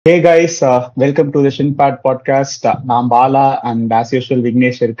Hey guys, welcome to the Shin Pad Podcast. நான் Bala and as usual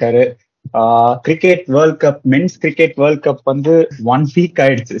Vignesh இருக்காரு. Cricket world cup men's cricket world cup வந்து 1 week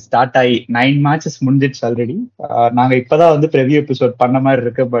ஆயிடுச்சு, start ஆகி 9 matches முடிஞ்சிடுச்சு already. நாங்க இப்பதான் வந்து ப்ரிவியூ எபிசோட் பண்ண மாதிரி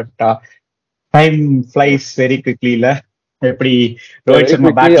இருக்கு, but time flies very quickly. இல்ல எப்படி Rohit Very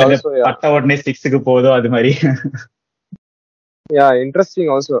Sharma quickly பேட்ல also, yeah. பட்ட உடனே சிக்ஸுக்கு போதோ அது மாதிரி. Yeah, interesting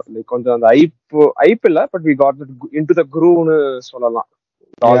also. Like கொஞ்சம் அந்த ஐப் இல்ல, but we got into the groove சொல்லலாம்.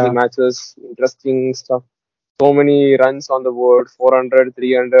 All the Yeah. matches, interesting stuff. So many runs on the board, 400,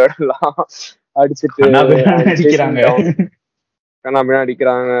 300 அடிச்சிட்டு and chasing அடிக்கிறாங்க. down. கண்ணாபின்னா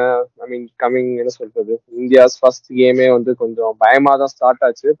அடிக்கிறாங்க. I mean, coming என்ன சொல்றது, இந்தியாஸ் ஃபர்ஸ்ட் கேமே வந்து கொஞ்சம் பயமா தான் ஸ்டார்ட்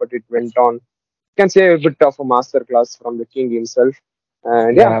ஆச்சு, but it went on. You can say a bit of a master class from the king himself.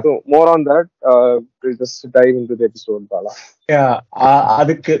 And yeah, Yeah. so more on that, we'll just dive into the episode, Bala.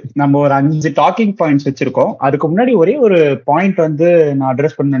 அதுக்கு நம்ம ஒரு 5 docking points வச்சிருக்கோம். அதுக்கு முன்னாடி ஒரே ஒரு point வந்து நான்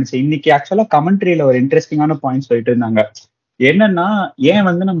அட்ரஸ் பண்ண நினைச்சேன். இன்னைக்கு ஆக்சுவலா கமெண்ட்ரியில ஒரு இன்ட்ரெஸ்டிங்கான பாயிண்ட் சொல்லிட்டு இருந்தாங்க. என்னன்னா, ஏன்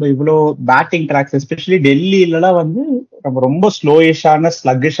வந்து நம்ம இவ்வளோ பேட்டிங் ட்ராக்ஸ் எஸ்பெஷலி டெல்லியிலலாம் வந்து நம்ம ரொம்ப ஸ்லோயிஷான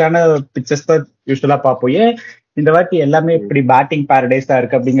ஸ்லக்கிஷான பிக்சர்ஸ் தான் யூஸ்வலா பார்ப்போம். ஏன் இந்த வாட்டி எல்லாமே இப்படி பேட்டிங் பாரடைஸா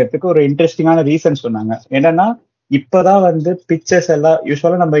இருக்கு அப்படிங்கிறதுக்கு ஒரு இன்ட்ரெஸ்டிங்கான ரீசன் சொன்னாங்க. என்னன்னா, இப்பதான் வந்து பிக்சர்ஸ் எல்லாம்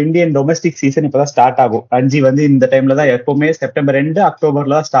யூஸ்வலா நம்ம இந்தியன் டொமஸ்டிக் சீசன் இப்பதான் ஸ்டார்ட் ஆகும். ரஞ்சி வந்து இந்த டைம்ல தான் எப்பவுமே செப்டம்பர் 2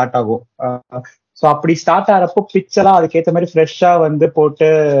 அக்டோபர்ல தான் ஸ்டார்ட் ஆகும். ஸோ அப்படி ஸ்டார்ட் ஆகிறப்போ பிட்ச் எல்லாம் அதுக்கேற்ற மாதிரி ஃப்ரெஷ்ஷா வந்து போட்டு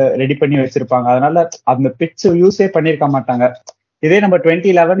ரெடி பண்ணி வச்சிருப்பாங்க. அதனால அந்த பிட்ச் யூஸே பண்ணிருக்க மாட்டாங்க. இதே நம்ம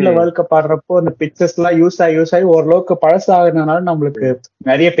 2011 வேர்ல்ட் கப் ஆடுறப்போ அந்த பிக்சர்ஸ் எல்லாம் யூஸ் ஆகி ஓரளவுக்கு பழசாகிறதுனால நம்மளுக்கு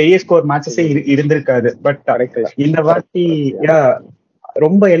நிறைய பெரிய ஸ்கோர் மேட்சஸே இருந்திருக்காது. பட் இந்த வாட்டி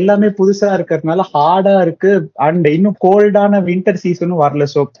ரொம்ப எல்லாமே புதுசா இருக்கிறதுனால ஹார்டா இருக்கு. அண்ட் இன்னும் கோல்டான வின்டர் சீசனும் வரல.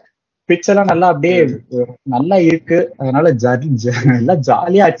 ஸோ பிட்ச் எல்லாம் நல்லா அப்படியே நல்லா இருக்கு. அதனால எல்லாம்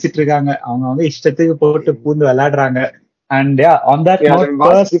ஜாலியா அடிச்சிட்டு இருக்காங்க. அவங்க வந்து இஷ்டத்துக்கு போட்டு பூந்து விளையாடுறாங்க. அண்ட் ஆன் தட்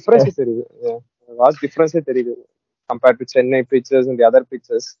டிஃபரன்ஸ் தெரியுது. வாஸ் டிஃபரன்ஸே தெரியுது compared to Chennai pitches and the other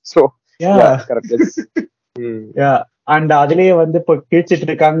pitches. So yeah, correct. And அதுலயே வந்து இப்போ கிழிச்சிட்டு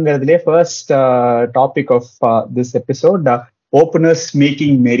இருக்காங்கிறதுலயே first topic of this episode, openers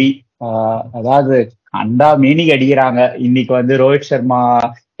making மெரி. அதாவது அண்டா மீனிங் அடிக்கிறாங்க. இன்னைக்கு வந்து ரோஹித் சர்மா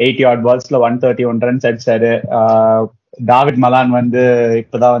 80 odd balls-ல 131 runs அடிச்சாரு. டாவிட் மலான் வந்து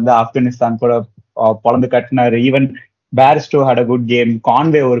இப்பதான் வந்து ஆப்கானிஸ்தான் கூட பொழந்து கட்டினாரு. Even Bairstow had a good game.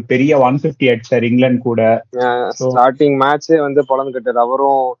 Conway ஒரு பெரிய 150 அடிச்சாரு இங்கிலாந்து கூட. ஸ்டார்டிங் மேட்சே வந்து பொழந்து கட்டாரு.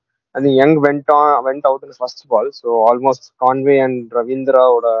 அவரும் அந்த young went out in first ball. So almost Conway and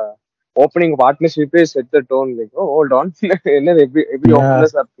ரவீந்திராவோட opening partnership is set the tone. Like, oh, hold on. Every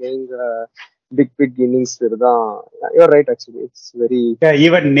openers are playing big innings. You're right, actually. It's very...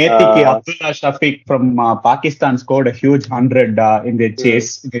 even Netiki Abdullah Shafiq from Pakistan scored a huge 100 in their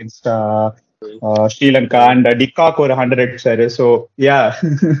chase against Sri Lanka, and Dikak or 100 sir. So, yeah.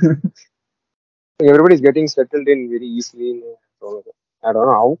 Everybody's getting settled in very easily. So, I don't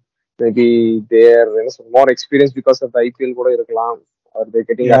know how. Maybe they're more experienced because of the IPL கூட இருக்கலாம். Or they're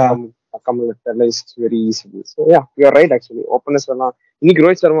getting acclimatized very easily. So yeah, you're right actually. Openers எல்லாம் இன்னைக்கு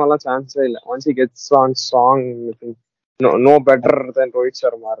ரோஹித் சர்மா எல்லாம் சான்ஸே இல்லை. Once he gets on song, no better than Rohit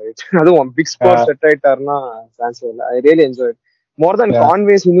Sharma, right? அதுவும் big score set ஆயிட்டாருன்னா சான்ஸே இல்லை. I really enjoyed more than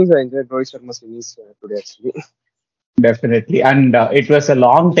Conway's innings. I enjoyed Rohit Sharma's innings today actually. Definitely. And it was a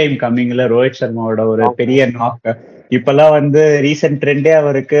long time coming. இல்ல ரோஹித் சர்மாவோட ஒரு பெரிய knock. இப்பெல்லாம் வந்து recent ட்ரெண்டே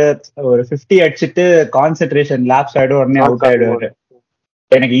அவருக்கு ஒரு 50 அடிச்சுட்டு கான்சென்ட்ரேஷன் லேப்ஸ் ஆயிடும், உடனே அவுட் ஆயிடுவாரு.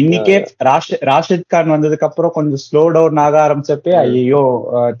 எனக்கு இன்னைக்கே ராஷித் கான் வந்ததுக்கு அப்புறம் கொஞ்சம் ஸ்லோ டவுன் ஆக ஆரம்பிச்சப்பே ஐயோ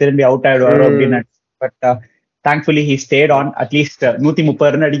திரும்பி அவுட் ஆயிடுவாரு அப்படின்னு. But thankfully he state on. At least 130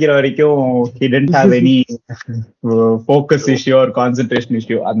 run அடிக்கிற வரைக்கும் he tent have any focus issue R concentration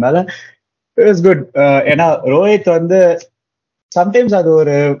issue. அதனால இட்ஸ் குட். ஏன்னா ரோஹித் வந்து சம்டைம்ஸ் அது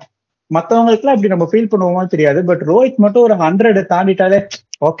ஒரு மத்தவங்களுக்குலாம் இப்படி நம்ம ஃபீல் பண்ணுவோமோ தெரியாது. பட் ரோஹித் மட்டும் ஒரு 100 தாண்டிட்டாலே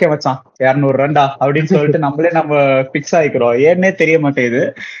ஓகே மச்சான் 200 ரன்டா அப்படின்னு சொல்லிட்டு நம்மளே நம்ம பிக்ஸ் ஆயிக்கிறோம். ஏன்னே தெரிய மாட்டேங்குது.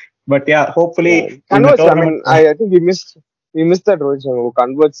 But yeah, hopefully I think we missed that Rohit Sharma who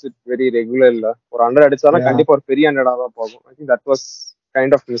converts it very regularly. ஒரு 100 அடிச்சாலும் கண்டிப்பா ஒரு பெரிய 100 தான் போகும். I think that was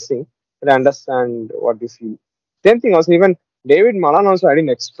kind of missing. But I understand what you feel. Same thing also, even David Malan also, I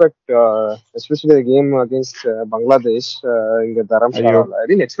didn't expect, especially the game against Bangladesh in the Dharamshala. I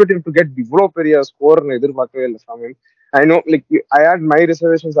didn't expect him to get develop a score from him. I know, like, I had my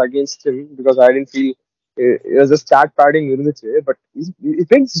reservations against him because I didn't feel it was just start padding, but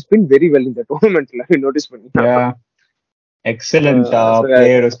he's been very well in the tournament. I noticed. Yeah. Excellent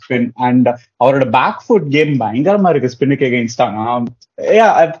player spin, and அவரோட back food game பயங்கரமா இருக்கு ஸ்பின்னுக்கு எகெயின்ஸ்டா.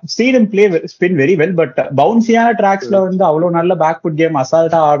 I've seen him play spin very well, but பவுன்சியான ட்ராக்ஸ்ல வந்து அவ்வளவு நல்ல back food game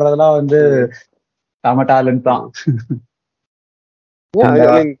அசால்ட்டா ஆடுறதெல்லாம் வந்து நம்ம talent தான். Yeah,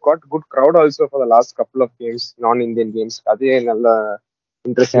 I mean, got good crowd also for the last couple of games, non-Indian games. அதே நல்ல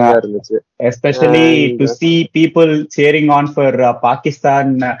இன்ட்ரெஸ்டிங்கா இருந்துச்சு. Especially to see people cheering on for Pakistan,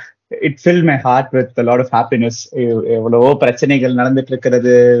 it filled my heart with a lot of happiness. எவ்வளவோ பிரச்சனைகள் நடந்துட்டு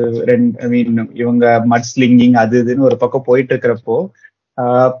இருக்கிறது, ஐ மீன் இவங்க மட் ஸ்லிங்கிங் அது இதுன்னு ஒரு பக்கம் போயிட்டு இருக்கிறப்போ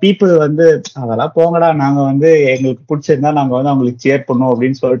பீப்புள் வந்து அதெல்லாம் போங்கடா, நாங்க வந்து எங்களுக்கு பிடிச்சிருந்தா நாங்க வந்து அவங்களுக்கு சேர் பண்ணுவோம்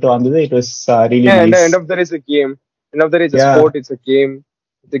அப்படின்னு சொல்லிட்டு வந்தது. It was really nice. End of there is a game. End of there is a sport. It's a game.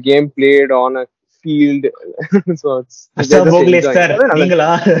 It's a game played on a field. So it's நீங்களா?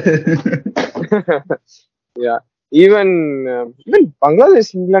 Yeah. Even Bangladesh,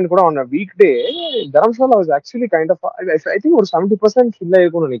 England கூட on a weekday, Dharamshala was actually kind of, I think ஒரு 70% fill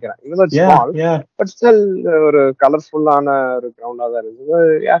ஆயிருக்கும்னு நினைக்கிறேன். Even though it's small, but still ஒரு colorful-ஆன ஒரு ground-ஆ தான் இருக்கு.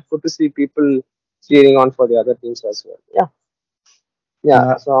 Yeah, good to see people cheering on for the other teams as well. Yeah.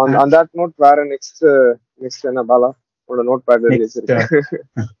 So on that note, வேற next என்ன பாலா உங்களோட note pad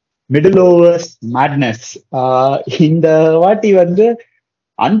வச்சிருக்கேன். Middle overs madness. இந்த வாட்டி வந்து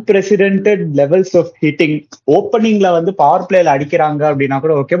அன்பிரசிடென்டட் லெவல்ஸ் ஆஃப் ஹிட்டிங். ஓப்பனிங்ல வந்து பவர் பிளேல அடிக்கிறாங்க அப்படின்னா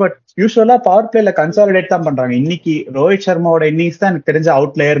கூட ஓகே, பட் யூஸ்வலா பவர் பிளேல கன்சாலிடேட் தான் பண்றாங்க. இன்னைக்கு ரோஹித் சர்மாவோட இன்னிங்ஸ் தான் எனக்கு தெரிஞ்ச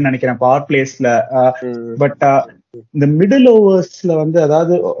அவுட் பிளேயர்னு நினைக்கிறேன் பவர் பிளேஸ்ல. பட் இந்த மிடில் ஓவர்ஸ்ல வந்து,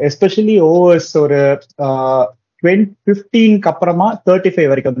 அதாவது எஸ்பெஷலி ஓவர்ஸ் ஒரு 15 அப்புறமா 35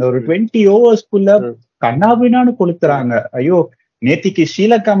 வரைக்கும், அந்த ஒரு 20 ஓவர்ஸ்க்குள்ள கண்ணாபின்னான்னு கொளுத்துறாங்க. ஐயோ, நேத்திக்கு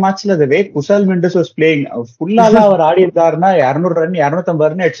ஸ்ரீலங்கா மேட்ச்ல வே குஷால் மெண்டஸ் வாஸ் பிளேயிங், ஃபுல்லாலாம் அவர் ஆடி இருந்தாருன்னா 200 ரன்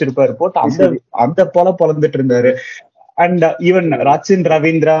 250 ரன் அடிச்சிருப்பாரு போட்டு. அந்த போல பொழந்துட்டு இருந்தாரு. And even Rachin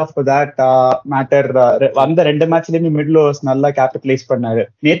Ravindra for that matter வந்த 2 மேட்ச்லயுமே மிடில் ஓவர்ஸ் நல்லா கேபிட்டலைஸ் பண்ணாரு.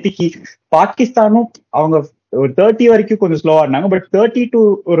 நேத்திக்கு பாகிஸ்தானும் அவங்க ஒரு 30 வரைக்கும் கொஞ்சம் ஸ்லோவா இருந்தாங்க, பட் 30 to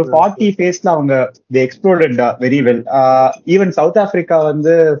ஒரு 40 ஃபேஸ்ல அவங்க explode very well. Even south Africa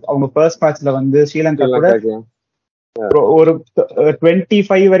வந்து அவங்க ஃபர்ஸ்ட் மேட்ச்ல வந்து ஸ்ரீலங்கா கூட ஒரு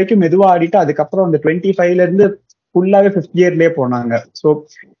 25 வரைக்கும் மெதுவா ஆடிட்டு அதுக்கப்புறம் அந்த 25ல இருந்து ஃபுல்லாவே 5th கியர்லயே போனாங்க. ஸோ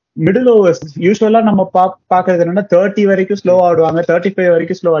மிடில் ஓவர்ஸ் யூஸ்வலா நம்ம பாக்குறது என்னன்னா 30 வரைக்கும் ஸ்லோ ஆடுவாங்க, 35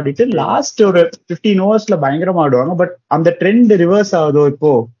 வரைக்கும் ஸ்லோ ஆடிட்டு லாஸ்ட் ஒரு 15 ஓவர்ஸ்ல பயங்கரமா ஆடுவாங்க. பட் அந்த ட்ரெண்ட் ரிவர்ஸ் ஆகுதோ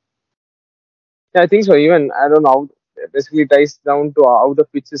இப்போ? I think so. Even I don't know, basically ties down to how the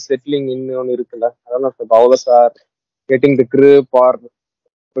pitch is settling in on irukla. I don't know if the bowlers are getting the grip or the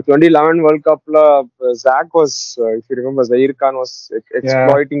 2011 World Cup la Zach was, if you remember, Zair Khan was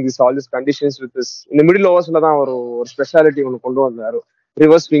exploiting all these conditions with this in the middle overs la dhaan or speciality onu kondu vandaru,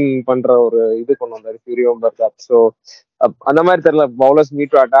 reverse swing பண்ற ஒரு இது கொண்டு வந்தாரு, if you remember that. So அந்த மாதிரி தெரியல, bowlers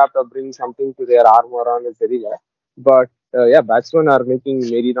need to adapt or bring something to their armor ஆனு தெரியல. But batsmen are making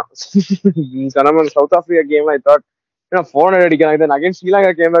merry now. In South Africa game, I thought 400 அடிக்கிறாங்க. Then again Sri Lanka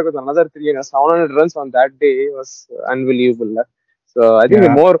came back with another 700 runs on that day. Was unbelievable. So I think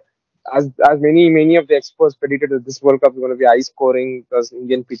the more, as many of the experts predicted that this World Cup is going to be high scoring because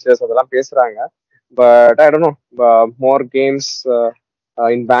Indian pitchers அதெல்லாம் பேசுறாங்க. But I don't know, more games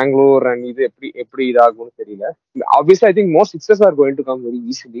in Bangalore and இது எப்படி இதாகும்னு தெரியல. Obviously I think most sixes are going to come very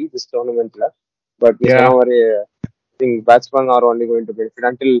easily this tournament la. But I think batsmen are only going to benefit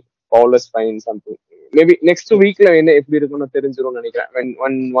until bowlers find something. Maybe next week la என்ன எப்படி இருக்கும்னு தெரிஞ்சிரும் நினைக்கிறேன்.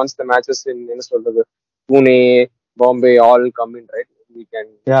 Once the matches in என்ன சொல்றது Pune, Bombay all come in, right? We can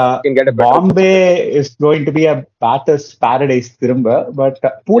get a better. Bombay is going to be a batter's paradise திரும்ப, but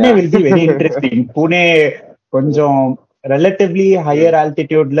Pune will be very interesting. Pune கொஞ்சம் relatively higher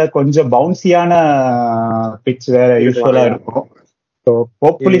altitudeல கொஞ்சம் பவுன்சியான pitch வேற யூசுவலா இருக்கும். So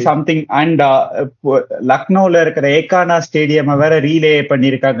hopefully something. And லக்னோல இருக்கிற ஏகானா stadium வேற relay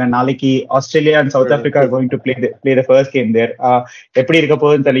பண்ணிருக்காங்க. நாளைக்கு Australia and south Africa are going to play the first game there. எப்படி இருக்க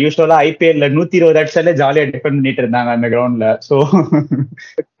போகுதுன்னு தெரியல. யூசுவலா ஐபிஎல்ல 120 அடிச்சாலே ஜாலியா டிஃபெண்ட் பண்ணிட்டு இருந்தாங்க அந்த கிரவுண்ட்ல. So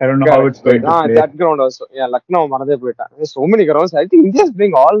I don't know how it's going to play. That ground also, Lucknow மறந்தே போயிட்டாங்க. So many grounds. I think India is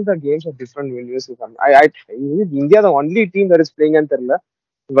playing all the games at different venues. India the only team that is playing and தெரியல.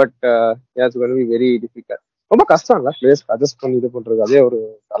 But it's going to be very difficult. ரொம்ப கஷ்டம் இல்ல place adjust பண்ணி இது பண்றது, அதே ஒரு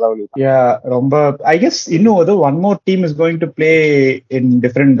தலைவலி. ரொம்ப ஐ கெஸ் இன்னும் ஏதோ one more team is going to play in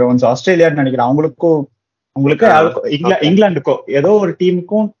different grounds. ஆஸ்திரேலியான்னு நினைக்கிறேன். உங்களுக்கு இங்கிலாந்துக்கோ ஏதோ ஒரு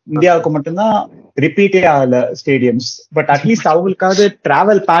டீமுக்கும் இந்தியாவுக்கும் மட்டும்தான் ரிப்பீட்டே ஆகல stadiums. But at least அவங்களுக்காவது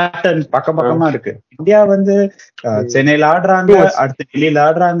travel pattern பக்கமா இருக்கு. இந்தியா வந்து சென்னையில ஆடுறாங்க, அடுத்து டெல்லியில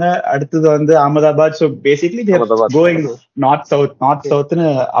ஆடுறாங்க, அடுத்தது வந்து Ahmedabad. So basically going north சவுத்னு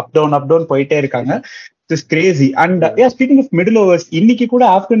up down போயிட்டே இருக்காங்க. It's crazy. And speaking of middle overs, இன்னைக்கு கூட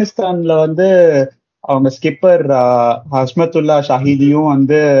ஆப்கானிஸ்தான்ல வந்து அவங்க ஸ்கிப்பர் ஹஸ்மத்துல்லா ஷாஹிதியும்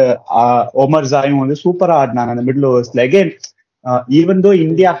வந்து ஒமர் ஜாயும் வந்து சூப்பரா ஆடினாங்க அந்த மிடில் ஓவர்ஸ்ல. அகைன் ஈவன் தோ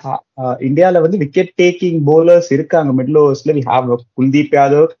இந்தியால வந்து விக்கெட் டேக்கிங் bowlers இருக்காங்க middle ஓவர்ஸ்ல. We have Kuldeep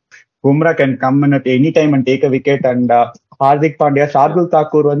Yadav, Bumrah can come in at any time and take a wicket, and Hardik Pandya, Shardul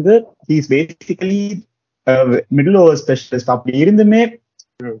Thakur வந்து he's basically middle over specialist. அப்படி இருந்துமே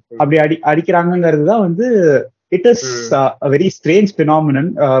அப்படி அடிக்கிறாங்கிறது தான் வந்து it is very strange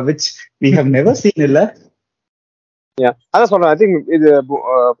phenomenon which we have never seen. இல்ல அதான் சொல்றேன். ஐ திங்க் இது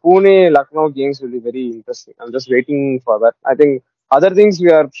Pune Lucknow games will be very interesting. I'm just waiting for that. I think other things we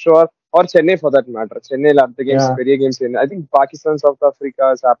are sure, or Chennai for that matter. Chennai அடுத்த games பெரிய games. I think Pakistan South Africa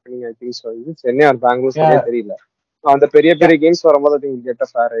is happening. I think so. இது Chennai or Bangalore சரியா தெரியல. அந்த பெரிய பெரிய games வரும்போது I think we'll get a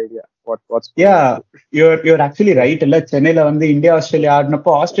fair idea what's you're actually right. இல்ல சென்னையில வந்து இந்தியா ஆஸ்திரேலியா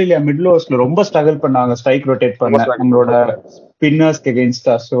ஆடினப்போ ஆஸ்திரேலியா மிடில் ஓவர்ஸ்ல ரொம்ப ஸ்ட்ரகிள் பண்ணாங்க ஸ்ட்ரைக் ரொட்டேட் பண்ண நம்மளோட ஸ்பின்னர்ஸ்க்கு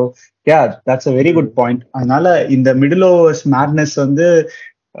அகேன்ஸ்டா. So that's a very good point. அதனால இந்த மிடில் ஓவர்ஸ் மேட்னஸ் வந்து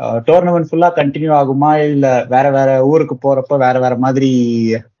டோர்னமெண்ட் ஃபுல்லா கண்டினியூ ஆகுமா இல்ல வேற வேற ஊருக்கு போறப்ப வேற வேற மாதிரி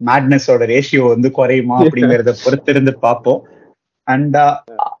மேட்னஸோட ரேஷியோ வந்து குறையுமா அப்படிங்கறத பொறுத்திருந்து பார்ப்போம். அண்ட்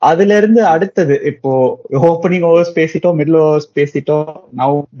அதுல இருந்து அடுத்தது இப்போ ஓப்பனிங் ஓவர்ஸ் பேசிட்டோம், மிடில் ஓவர்ஸ் பேசிட்டோம்.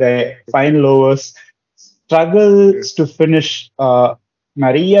 Now the final overs struggles to finish.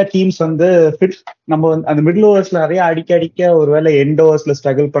 நிறைய டீம்ஸ் வந்து நம்ம அந்த மிடில் ஓவர்ஸ்ல நிறைய அடிக்க ஒருவேளை எண்ட் ஓவர்ஸ்ல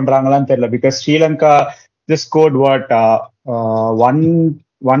ஸ்ட்ரகிள் பண்றாங்களான்னு தெரியல. Because Sri Lanka just scored what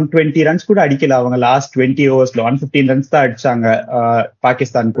 120 runs கூட அடிக்கல அவங்க லாஸ்ட் 20 ஓவர்ஸ்ல. 115 ரன்ஸ் தான் அடிச்சாங்க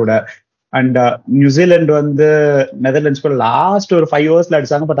பாகிஸ்தான் கூட. அண்ட் நியூசிலாந்து வந்து நெதர்லாண்ட்ஸ் கூட லாஸ்ட் ஒரு 5 ஓவர்ஸ்ல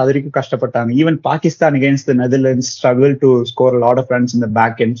அடிச்சாங்க. பட் அது வரைக்கும் கஷ்டப்பட்டாங்க. Even Pakistan against the Netherlands struggle to score a lot of runs in the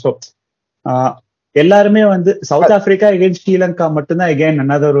back end. So எல்லாருமே வந்து சவுத் ஆப்பிரிக்கா அகேன்ஸ்ட் ஸ்ரீலங்கா மட்டும்தான் அகைன்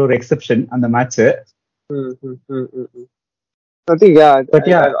another ஒரு எக்ஸெப்ஷன் அந்த match. I think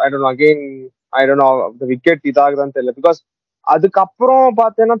I don't know again I don't know the wicket இதாகதான் தெரியல. Because அதுக்கப்புறம்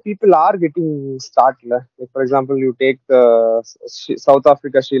பார்த்தேன்னா people are getting startல. Like for example you take the South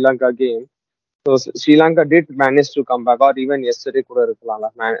Africa Sri Lanka game. So Sri Lanka did manage to come back, or even yesterday கூட இருக்கலாம்.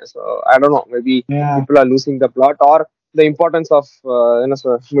 So I don't know, maybe people are losing the plot, or the importance of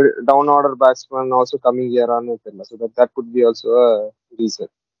down order batsman also coming here on it. So that could be also a reason.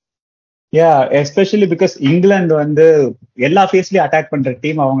 Especially because England வந்து எல்லா ஃபேஸ்லயும் attack பண்ற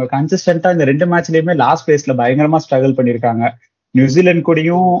team. அவங்க கன்சிஸ்டன்டா இந்த 2 மேட்ச்லயுமே last ஃபேஸ்ல பயங்கரமா struggle பண்ணிருக்காங்க. New Zealand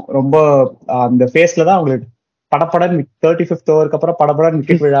கூடயும் ரொம்ப அந்த ஃபேஸ்ல தான் அவங்களுக்கு படப்படன் 35th ஓவருக்கு அப்புறம் படப்படன்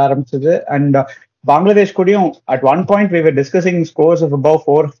விக்கெட் விழ ஆரம்பிச்சது. அண்ட் பங்களாதேஷ் கூடயும் at one point we were discussing scores of above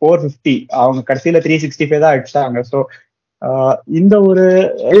 450. அவங்க கடைசியில 365 தான் அடிச்சாங்க. ஸோ இந்த ஒரு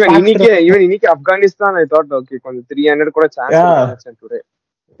இன்னைக்கு ஆப்கானிஸ்தான் I thought okay கொஞ்சம் 300 கூட chance today.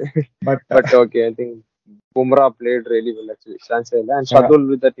 But okay, I think Bumrah played really well actually. Chance illa, and Shardul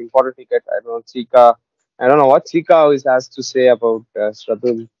with that important wicket. I don't know what Chika has to say about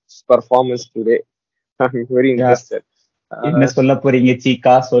Shardul's performance today. I'm very interested. என்ன சொல்ல போறீங்க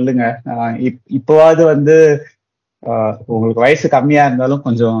சீக்கா, சொல்லுங்க. இப்போவாது வந்து உங்களுக்கு வயசு கம்மியா இருந்தாலும்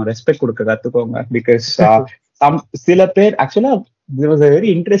கொஞ்சம் ரெஸ்பெக்ட் கொடுக்க கத்துக்கோங்க. பிகாஸ் சில பேர் ஆக்சுவலா there was a very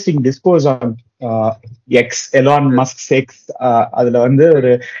interesting discourse on Elon Musk's X. அதுல வந்து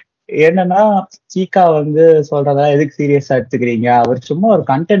ஒரு என்னன்னா சீக்கா வந்து சொல்றதா எதுக்கு சீரியஸா எடுத்துக்கிறீங்க, அவர் சும்மா ஒரு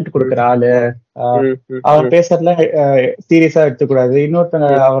கண்டென்ட் கொடுக்குற ஆளு, அவர் பேசுறதுல சீரியஸா எடுத்துக்கூடாது, இன்னொருத்தங்க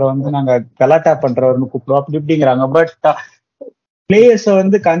அவரை வந்து நாங்க கலாட்டா பண்றவர்னு கூப்பிடுவோம் அப்படி இப்படிங்கிறாங்க. பட் பிளேயர்ஸ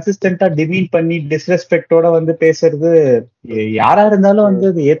வந்து கன்சிஸ்டன்டா டிமீன் பண்ணி டிஸ்ரெஸ்பெக்டோட வந்து பேசுறது யாரா இருந்தாலும் வந்து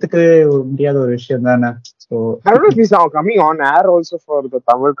அது ஏத்துக்கவே முடியாத ஒரு விஷயம் தானே. So I don't know if he's now coming on air also for the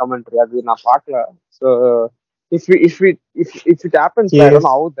Tamil commentary. அது நான் பார்க்கல. So if it happens, I don't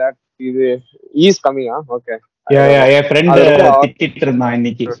know how that he is coming on. Okay. Yeah, friend திட்டிட்டு இருந்தான்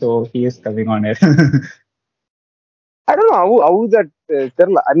இன்னைக்கு. So he is coming on air. I don't know how that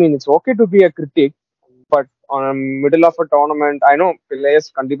தெரியல. I mean it's okay to be a critic, but on a middle of a tournament I know players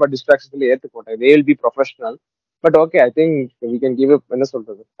கண்டிப்பா distractions ஏத்துக்கோட்டே. They will be professional. But okay, I think we can give him என்ன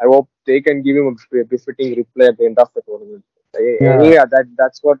சொல்றது. I hope they can give him a befitting reply at the end of the tournament. Anyway,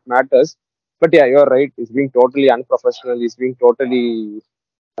 that's what matters. But yeah, you're right. He's being totally unprofessional. He's being totally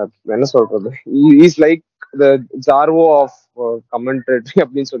என்ன சொல்றது. He's like the Jarvo of commentary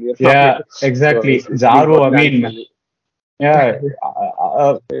அப்படின்னு சொல்லிருக்காங்க. Yeah, exactly. Jarvo, I mean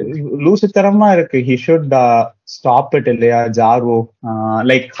லூசுத்தரமா இருக்கு. He should stop it இல்லையா ஜார்வோ.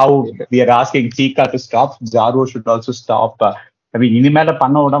 Like how we are asking Chika to stop, Jarvo should also stop. I mean இனிமேல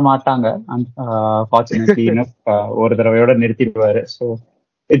பண்ண விட மாட்டாங்க. Fortunately enough ஒரு தடவையோட நிறுத்திடுவாரு. So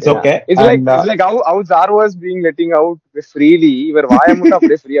it's okay. It's like how Jarvo is being letting out freely. இவர் வாய மட்டும்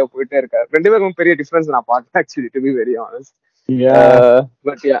அப்படியே ஃப்ரீயா போயிட்டே இருக்காரு. ரெண்டு பேருக்கும் பெரிய டிஃபரன்ஸ் நான் பார்த்தேன் actually, to be very honest.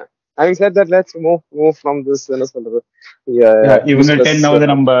 But yeah, having said that, let's move from this. என்ன சொல்றது, இவங்க 10வது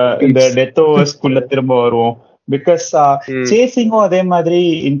நம்ம இந்த டெத் ஓவர்ஸ் குள்ள திரும்ப வருவோம். பிகாஸ் சேசிங்கும் அதே மாதிரி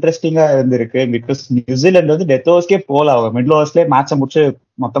இன்ட்ரெஸ்டிங்கா இருந்திருக்கு. பிகாஸ் நியூசிலாந்து வந்து டெத் ஓவர்ஸ்க்கே போல, அவங்க மிடில் ஓவர்ஸ்லயே மேட்சை முடிச்சு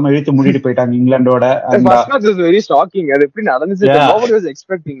மொத்தமா இழுத்து மூடிட்டு போயிட்டாங்க இங்கிலாண்டோட. Very shocking. அது எப்படி நடந்துச்சு? Nobody was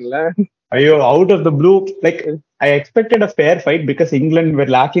expecting. ஐயோ, out of the blue, like I expected a fair fight because England were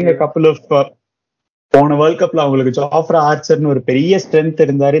lacking a couple of போன வேர்ல்ட் கப்ல அவங்களுக்கு ஜாஃப்ரா ஆர்ச்சர்னு ஒரு பெரிய ஸ்ட்ரென்த்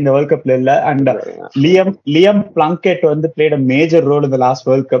இருந்தாரு, இந்த வேர்ல்ட் கப்ல இல்ல. அண்ட் லியம் பிளங்கெட் வந்து பிளேட் அ மேஜர் ரோல் இந்த லாஸ்ட்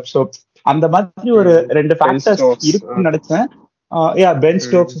வேர்ல்ட் கப். ஸோ அந்த மாதிரி ஒரு ரெண்டு ஃபேக்டர்ஸ் இருக்குன்னு நினைச்சேன். Ben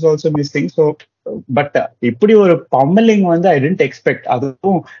Stokes is also missing. So but இப்படி ஒரு பம்மலிங் வந்து ஐ டென்ட் எக்ஸ்பெக்ட்.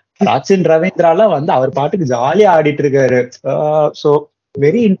 அதுவும் சச்சின் ரவீந்திரால வந்து அவர் பாட்டுக்கு ஜாலியா ஆடிட்டு இருக்காரு. So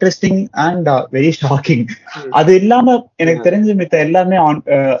very interesting and very shocking. அது இல்லாம எனக்கு தெரிஞ்ச மித்த எல்லாமே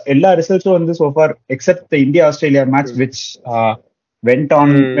எல்லா ரிசல்ட்ஸும் வந்து so far except the India Australia match which went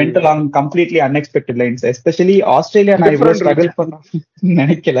along completely unexpected lines, especially Australia. நான் இவ்வளவு ஸ்ட்ரகிள் பண்ண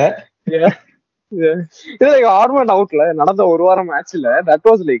நினைக்கல. ஆர்மன் அவுட்ல நடந்த ஒரு வாரம் மேட்ச்ல that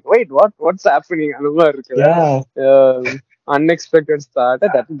was like wait what's happening அனுபவம் இருக்கு. Unexpected start.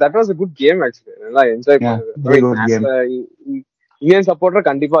 That was a good game actually. நல்லா என்ஜாய் பண்ணது. இந்தியன் சப்போர்ட்டர்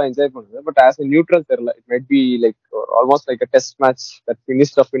கண்டிப்பா என்ஜாய் பண்ணுது. பட் ஆஸ் a நியூட்ரல் தெரியல, it might be like almost like a test match that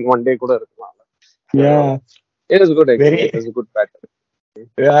finished up in one day கூட இருக்கலாம். It was good. It was a good pattern.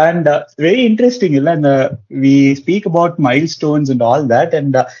 And very interesting, illa, we speak about milestones and all that,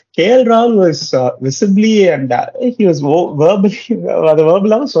 and KL Rahul was visibly and he was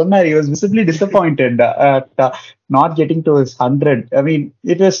verbally sonna, he was visibly disappointed at not getting to his 100. I mean,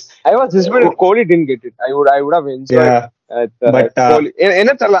 I was disappointed Kohli didn't get it. I would have enjoyed. But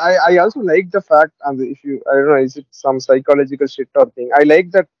I also like the fact, and if you, I don't know, is it some psychological shit or thing? I like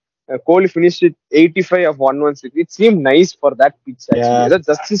that Kohli finished it 85 of 116. It seemed nice for that pitch actually. That's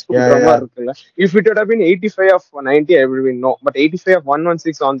justice for drama. If it would have been 85 of 90, I would have been no. But 85 of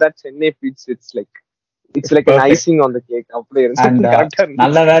 116 on that Chennai pitch, it's like an icing on the cake.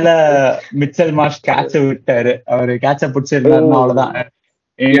 நல்ல வேளை Mitchell Marsh catch விட்டாரு. அவரு கேட்ச பிடிச்சிருந்தாருன்னா அவ்வளவுதான்.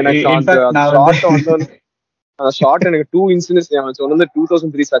 Short எனக்கு 2 incidents ஞாபகம். ஒன்னு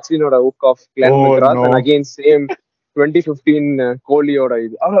 2003 சச்சினோட hook of Glenn McGrath, and again same 2015 கோலியோட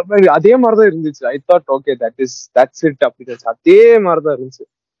இது. அதே மாதிரிதான் இருந்துச்சு. I thought okay that's it அப்படின்னுச்சு. அதே மாதிரிதான் இருந்துச்சு.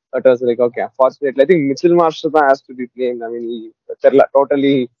 But was like okay unfortunately I think Mitchell Marsh தான் ஹேஸ் டு பி பிளேம்ட். ஐ மீன் தெரியல,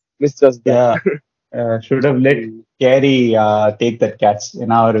 totally mist as that. should have let Carey take that catch.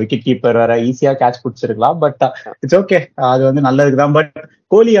 ஏன்னா அவர் விக்கெட் கீப்பர் வேற, ஈஸியா catch பிடிச்சிருக்கலாம். But it's okay, அது வந்து நல்லதுக்குதான். பட்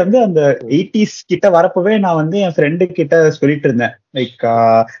கோலி வந்து அந்த 80s கிட்ட வரப்பவே நான் வந்து என் ஃப்ரெண்டு கிட்ட சொல்லிட்டு இருந்தேன், லைக்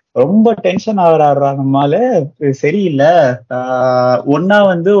ரொம்ப டென்ஷன் ஆடுறாருனால சரியில்லை, ஒன்னா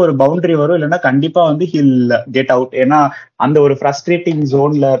வந்து ஒரு பவுண்டரி வரும், இல்லைன்னா கண்டிப்பா வந்து ஹில் கெட் அவுட். ஏன்னா அந்த ஒரு ஃப்ரஸ்ட்ரேட்டிங்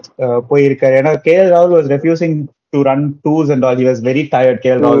ஜோன்ல போயிருக்காரு. ஏன்னா கேஎல் ராகுல் was refusing to run twos and all. He was very tired.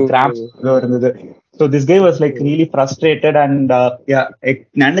 KL Rahul cramps இருந்தது. So this guy was like really frustrated and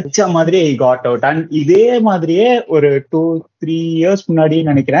நினைச்ச மாதிரி he got out. And இதே மாதிரியே ஒரு 2-3 years முன்னாடி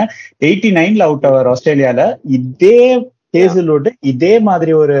நினைக்கிறேன் 89ல அவுட் அவர் ஆஸ்திரேலியால. இதே ஹேசல்வுட் இதே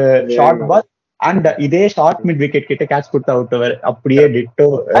மாதிரி ஒரு ஷார்ட் பால் அண்ட் இதே ஷார்ட் மிட் விக்கெட் கிட்ட கேட்ச் கொடுத்து அவுட் அவர். அப்படியே Tito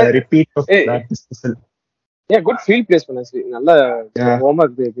repeat of that. Good field place பண்ணாச்சு. நல்ல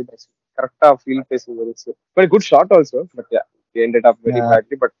ஹோம்வொர்க், கரெக்டா ஃபீல்ட் பிளேஸ் இருந்துச்சு. But good shot also. But ended up very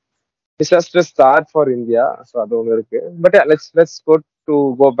badly. But disastrous start for India. So அது ஒன்னு இருக்கு. But let's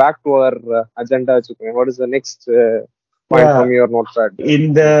go back to our agenda. What is the next point from your notepad? In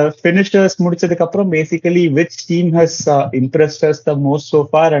the finishers முடிச்சதுக்கு அப்புறம் basically which team has impressed us the most so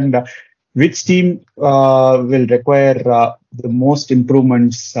far and which team will require the most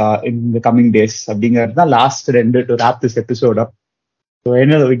improvements in the coming days அப்படிங்கிறது தான் last ரெண்டு to wrap this episode up. So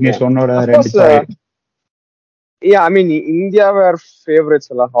என்னது விக்னேஷ் உன்னோட ரெண்டு choice? I mean India were favorites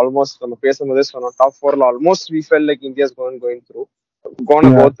almost. நம்ம பேசும்போதே சொன்னோம் top 4ல almost we felt like India's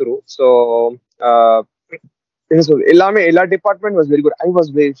gonna go through. So எல்லாமே எல்லா department was very good. I was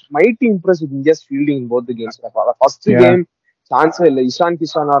mighty impressed with India's fielding in both the games. First game சான்ஸே இல்லை. இஷான்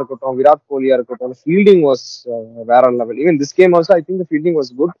கிஷானா இருக்கட்டும், விராட் கோலியா இருக்கட்டும், fielding was வேற level. Even this game also I think the fielding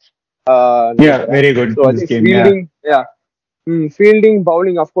was good. Very good. So I think fielding,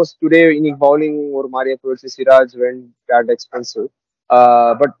 bowling, of course today இன்னைக்கு bowling ஒரு மாதிரியா போயிடுச்சு. Siraj went that expensive.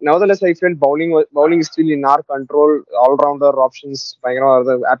 But nevertheless I felt bowling is still in our control. All rounder options பயங்கரமா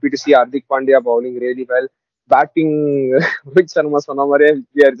வருது. Happy to see Hardik Pandya bowling really well. Batting Rohit Sharma சொன்ன மாதிரியே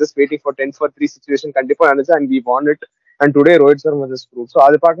we are just waiting for 10 for 3 situation கண்டிப்பா நடந்துச்சு and we won it. And today Rohit Sharma just proved. So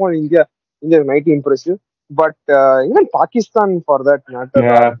அது பார்க்கும்போது India is mighty impressive. But even Pakistan for that matter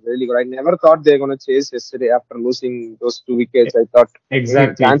really good. I never thought they were going to chase yesterday after losing those 2 wickets. I thought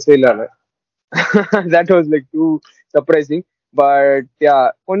exactly chance that was like too surprising. But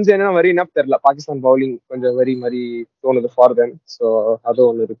கொஞ்சம் என்ன very enough தெரியல. Pakistan bowling கொஞ்சம் very தோணுது for them. So அது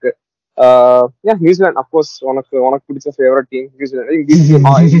ஒன்று இருக்கு. New Zealand of course உனக்கு பிடிச்ச ஃபேவரட் டீம் நியூசிலாந்து.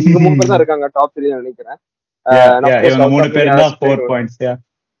 இவங்க 3 பேர் தான் இருக்காங்க டாப் 3 நினைக்கிறேன். இவங்க 3 பேர் தான் 4 points.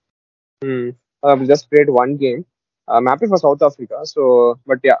 Just played one game. I'm happy for South Africa. So,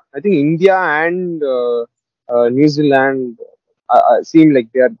 but yeah, I think India and New Zealand seem like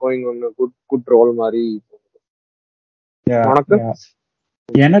they are going on a good roll மாதிரி.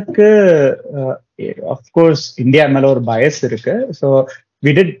 எனக்கு அஃப்கோர்ஸ் இந்தியா மேல ஒரு பயஸ் இருக்கு. So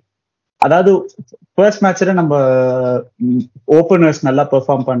we did, அதாவது first மேட்ச்ல நம்ம openers நல்லா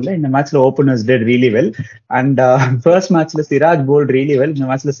perform பண்ணல. இந்த மேட்ச்ல openers did really well. And first மேட்ச்ல சிராஜ் போல் ரியலி வெல். இந்த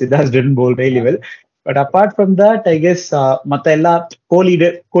மேட்ச்ல Siraj did pole really well. But apart from that I guess மத்த எல்லா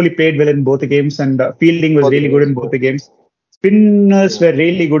கோலி played well in both the games and fielding was really good in both the games. Spinners were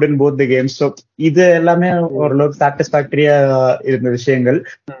really good in both the games. So இது எல்லாமே ஓரளவுக்கு சாட்டிஸ்ஃபேக்டரியா இருந்த விஷயங்கள்.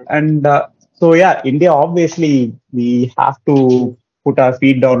 And so yeah, India obviously we have to put our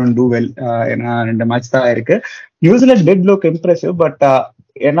feet down and do well. ஏன்னா 2 match தான் இருக்கு. New Zealand did look impressive, but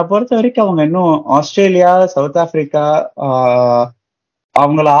என்னை பொறுத்த வரைக்கும் அவங்க இன்னும் ஆஸ்திரேலியா, சவுத் ஆப்பிரிக்கா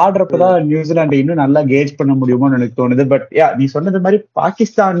அவங்கள ஆடுறப்பதான் நியூசிலாந்து இன்னும் நல்லா கேஜ் பண்ண முடியுமோன்னு எனக்கு தோணுது. பட் யா, நீ சொன்னது மாதிரி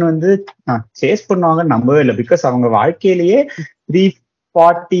பாகிஸ்தான் வந்து சேஸ் பண்ணுவாங்க நம்பவே இல்லை. பிகாஸ் அவங்க வாழ்க்கையிலேயே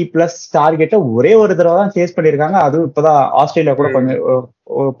 340+ டார்கெட்டை ஒரே ஒரு தடவை தான் சேஸ் பண்ணியிருக்காங்க. அதுவும் இப்பதான் ஆஸ்திரேலியா கூட கொஞ்சம்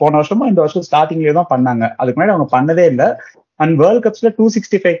போன வருஷமா இந்த வருஷம் ஸ்டார்டிங்லயே தான் பண்ணாங்க. அதுக்கு முன்னாடி அவங்க பண்ணதே இல்லை. அண்ட் வேர்ல்ட் கப்ஸ்ல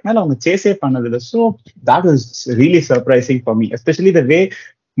 265 மேல அவங்க சேஸே பண்ணது இல்லை. So that was really surprising for me, especially the way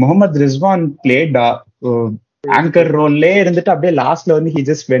Mohammed Rizwan plate. Anchor ரோல்லே இருந்துட்டு அப்படியே லாஸ்ட்ல வந்து he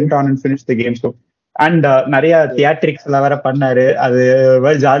just went on and finished the game. So and நிறைய தியேட்ரிக்ஸ் எல்லாம் வேற பண்ணாரு. அது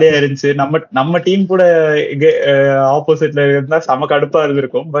ஜாலியா இருந்துச்சு. நம்ம டீம் கூட ஆப்போசிட்ல இருந்தா செம கடுப்பா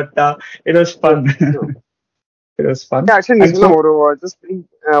இருந்திருக்கும். But it was fun. It was fun. Actually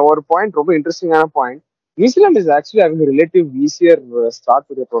ஒரு பாயிண்ட், ரொம்ப இன்ட்ரெஸ்டிங்கான point. New is actually having a relative easier start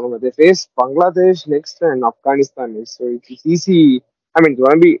to the tournament. They face Bangladesh next and Afghanistan next, so it's easy. I mean, it's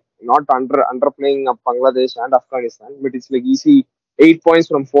going to be not underplaying of Bangladesh and Afghanistan, but it's like easy 8 points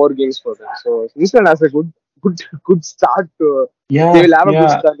from 4 games for them. So New Zealand has a good start. They will have a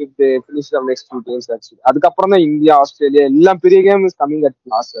good start if they finish the next 2 games actually. Adukapram India, Australia, illa periya game is coming at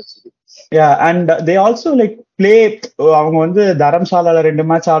last actually. Yeah, and they also like play. அவங்க வந்து தரம்சாலால 2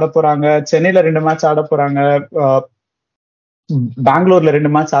 match ஆட போறாங்க, சென்னையில 2 match ஆட போறாங்க, பெங்களூர்ல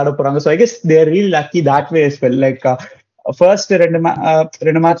 2 match ஆட போறாங்க. So I guess they are really lucky that way as well. Like first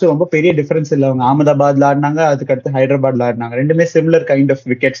 2 match ரொம்ப பெரிய டிஃபரன்ஸ் இல்லை. அவங்க அகமதாபாத்ல ஆடினாங்க, அதுக்கு அடுத்து ஹைதராபாத்ல ஆடினாங்க. ரெண்டுமே சிமிலர் கைண்ட் ஆஃப்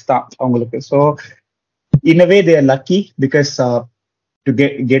விக்கெட்ஸ் தான் அவங்களுக்கு. So in a way they are lucky because to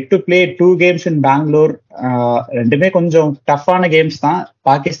get to play 2 games இன் பெங்களூர். ரெண்டுமே கொஞ்சம் டஃப்பான கேம்ஸ் தான்,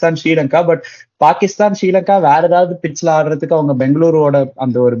 பாகிஸ்தான் ஸ்ரீலங்கா. பட் பாகிஸ்தான் ஸ்ரீலங்கா வேற ஏதாவது பிட்ச்ல ஆடுறதுக்கு அவங்க பெங்களூரோட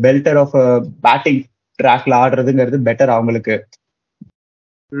அந்த ஒரு பெல்டர் ஆஃப் பேட்டிங் ட்ராக்ல ஆடுறதுங்கிறது பெட்டர் அவங்களுக்கு.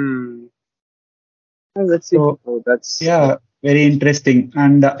 Very interesting.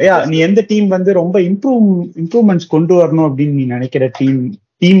 அண்ட் நீ எந்த டீம் வந்து ரொம்ப இம்ப்ரூவ்மெண்ட்ஸ் கொண்டு வரணும் அப்படின்னு நீ நினைக்கிற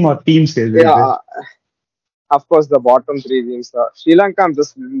டீம் ஆர் டீம்ஸ் எது? Of course, the bottom 3 teams. Sri Lanka, I'm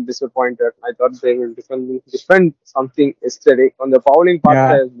just a little disappointed. I thought they will defend something yesterday. On the bowling part,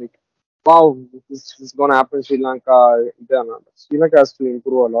 I was like, wow, this is going to happen. Sri Lanka has to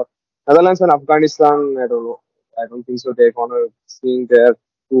improve a lot. Netherlands and Afghanistan, I don't know. I don't think so. They're going to see their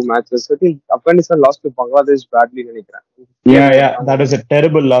 2 matches. I think Afghanistan lost to Bangladesh badly. Yeah, that was a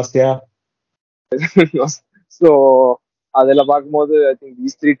terrible loss. Yeah. So, adela pakumbodhu I think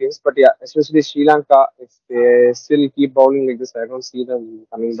these 3 teams, but yeah, especially Sri Lanka, if they still keep bowling like this, I don't see them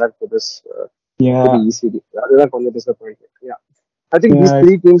coming back to this pretty easily. That's கொஞ்சம் disappointing. Yeah, I think these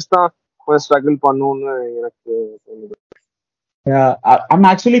 3 teams தான் கொஞ்சம் struggle பண்ணனும்னு எனக்கு தோணுது. Yeah, I'm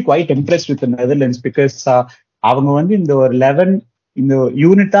actually quite impressed with the Netherlands because அவங்க வந்து இந்த ஒரு 11 இந்த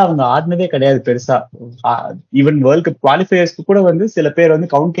யூனிட்டா அவங்க ஆடினதே கிடையாது பெருசா. ஈவன் வேர்ல்ட் கப் குவாலிஃபயர்ஸ்க்கு கூட வந்து சில பேர்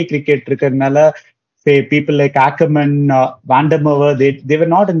வந்து கவுண்டி கிரிக்கெட் இருக்கிறதுனால people like Ackerman, Vandermeer, they were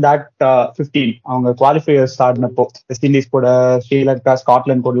not in that 15. அவங்க குவாலிஃபயர்ஸ் ஆடினப்போ வெஸ்ட் இண்டீஸ் கூட, ஸ்ரீலங்கா,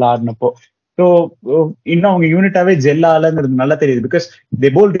 ஸ்காட்லாந்து கூட ஆடினப்போ. ஸோ இன்னும் அவங்க யூனிட்டாவே ஜெல் ஆகலங்கிறது நல்லா தெரியுது. Because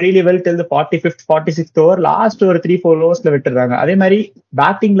they pole really well till 45th 46th over, last ஒரு 3-4 ஓவர்ஸ்ல விட்டுறாங்க. அதே மாதிரி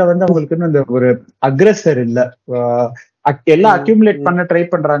பேட்டிங்ல வந்து அவங்களுக்கு இன்னும் இந்த ஒரு அக்ரெசர் இல்ல. எல்லாம் அக்யூமுலேட் பண்ண ட்ரை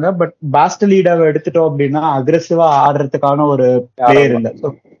பண்றாங்க. பட் பாஸ்டலீடாவை எடுத்துட்டோம் அப்படின்னா அக்ரெசிவா ஆடுறதுக்கான ஒரு பிளேயர் இல்ல.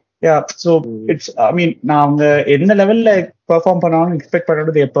 So it's, I mean, நான் அவங்க என்ன லெவல்ல பெர்ஃபார்ம் பண்ணாலும் expect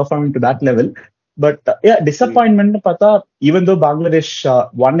பண்ணோட they are performing to that level. But disappointment பார்த்தா, even though Bangladesh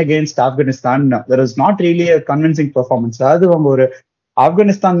won against Afghanistan, there was not really a convincing performance. அதாவது அவங்க ஒரு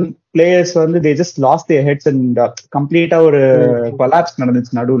ஆப்கானிஸ்தான் பிளேயர்ஸ் வந்து they just lost their heads and கம்ப்ளீட்டா ஒரு கொலாப்ஸ்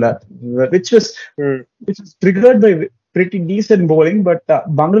நடந்துச்சு நடுவுல, which was triggered by pretty decent bowling, but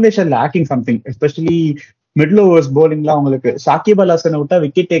Bangladesh are lacking something, especially middle overs bowlingல அவங்களுக்கு ஷாக்கிப் அல் ஹசனை விட்டா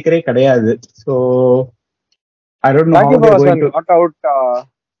விக்கெட் டேக்கரே கிடையாது. So I don't know how Shakib they're was going to. not out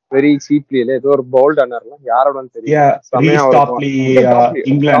very cheaply. ஏதோ ஒரு bowled அண்ணர்ல யாரோட தெரியும். Yeah, செமையா Reece இருக்கும். Topley,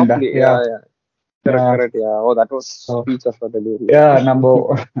 England. Yeah. Correct. Yeah. Oh, that was speech of the day. Yeah, நம்ம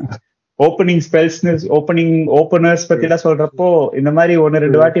opening openers பத்தி எல்லாம் சொல்றப்போ இந்த மாதிரி ஒன்னு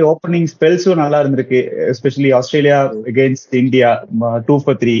ரெண்டு வாட்டி ஓப்பனிங் ஸ்பெல்ஸும் நல்லா இருந்திருக்கு. Especially Australia against India 2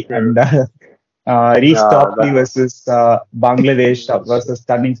 for 3 and Reece Topley versus Bangladesh versus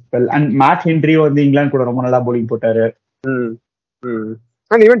stunning spell, and Matt Hendry வந்து இங்கிலாந்து கூட ரொம்ப நல்லா bowling போட்டாரு.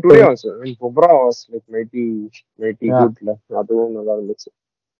 And even today also, I mean, Bumrah was like mighty good. அதுவும் நல்லா இருந்துச்சு.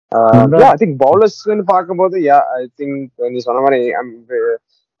 I think bowlers ன்னு பார்க்கும்போது I think நீ சொன்ன மாதிரி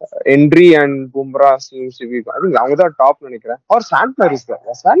Hendry and Bumrah seems to be, I think அவங்க தான் டாப் நினைக்கிறேன். Or Santner is there.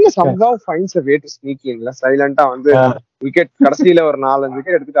 Santner somehow finds a way to sneak in. சைலண்டா வந்து விக்கெட் கடைசியில ஒரு 4-5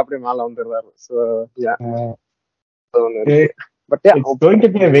 விக்கெட் எடுத்துட்டு அப்படியே மேல வந்துடுறாரு. So yeah. But yeah, it's going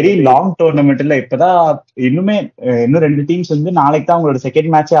to be a very long tournament. இல்ல இப்பதான் இன்னும் 2 டீம்ஸ் வந்து நாளைக்கு தான் அவங்களோட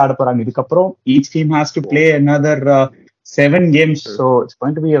செகண்ட் மேட்சே ஆட போறாங்க. இதுக்கப்புறம் each team has to play another 7 games, so it's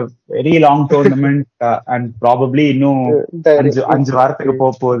going to be a very long tournament and probably இன்னும் 5 வாரத்துக்கு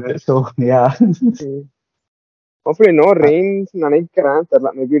போகுது. So yeah, hopefully no rains நினைக்கிறேன்.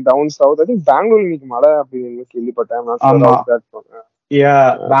 தெரியல, maybe down south. I think Bangalore இன்னைக்கு மழை அப்படின்னு கேள்விப்பட்டேன்.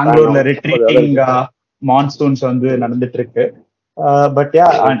 பெங்களூர்ல ரிட்ரீட்டிங் மான்சூன்ஸ் வந்து நடந்துட்டு இருக்கு. பட் யா,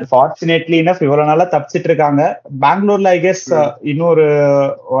 அன்பார்ச்சுனேட்லி இனஃப் இவ்வளவு நாளா தப்பிச்சிட்டு இருக்காங்க. பெங்களூர்ல ஐ கெஸ் இன்னொரு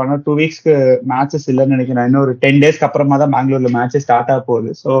 1 or 2 வீக்ஸ்க்கு மேட்சஸ் இல்லைன்னு நினைக்கிறேன். இன்னொரு 10 daysக்கு அப்புறமா தான் பெங்களூர்ல மேட்சஸ் ஸ்டார்ட் ஆக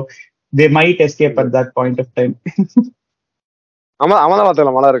போகுது. So they might escape at that point of time.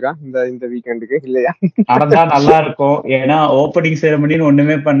 அகமதாபாத்ல மழை இருக்கா இந்த வீக்கெண்டுக்கு? இல்லையா? நடந்தா நல்லா இருக்கும். ஏன்னா ஓப்பனிங் செரமனின்னு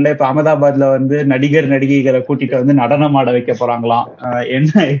ஒண்ணுமே பண்ணல. இப்ப அகமதாபாத்ல வந்து நடிகைகளை கூட்டிட்டு வந்து நடனம் ஆட வைக்க போறாங்களாம்.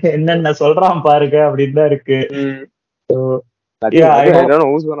 என்னென்ன சொல்றான் பாருங்க அப்படின்னு தான் இருக்கு.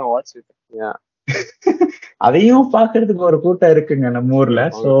 அதையும் பாக்குறதுக்கு ஒரு கூட்டம் இருக்குங்க நம்ம ஊர்ல.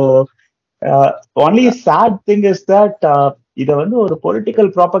 So only sad thing is that இத வந்து ஒரு பொலிட்டிக்கல்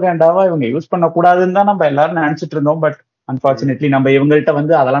ப்ராபகண்டாவா இவங்க யூஸ் பண்ண கூடாதுன்னு தான் நம்ம எல்லாரும் நினைச்சிட்டு இருந்தோம். பட் அன்பார்ச்சுனேட்லி நம்ம இவங்கள்ட்ட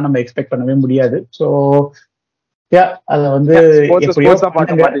வந்து அதெல்லாம் நம்ம எக்ஸ்பெக்ட் பண்ணவே முடியாது. சோ அத வந்து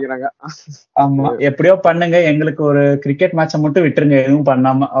ஆமா எப்படியோ பண்ணுங்க, எங்களுக்கு ஒரு கிரிக்கெட் மேட்ச மட்டும் விட்டுருங்க, எதுவும்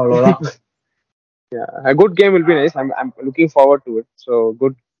பண்ணாம, அவ்வளவுதான். A good game will be nice. I'm looking forward to it. So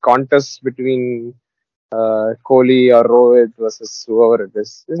good contest between Kohli or Rohit versus whoever it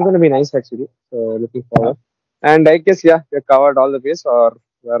is. This is going to be nice actually. So looking forward. And I guess we covered all the base, or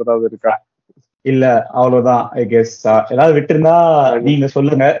where the இருக்கா? இல்ல அவ்வளவுதான். I guess ஏதாவது விட்டுருந்தா நீங்க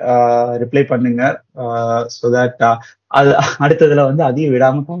சொல்லுங்க, reply பண்ணுங்க. so that அது அடுத்ததுல வந்து அதையும்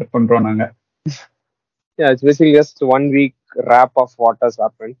விடாம கவர் பண்றோம் நாங்க. Yeah, it's basically just 1 week wrap of what has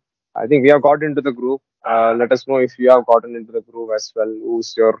happened. I think we have got into the group. Let us know if you have gotten into the group as well. Who's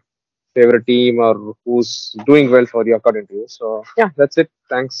your favorite team or who's doing well for you according to you? So yeah, that's it.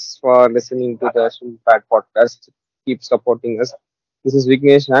 Thanks for listening to the Shin Pad Podcast. Keep supporting us. This is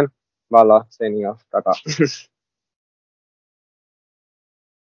Vignesh and Bala signing off. Tata.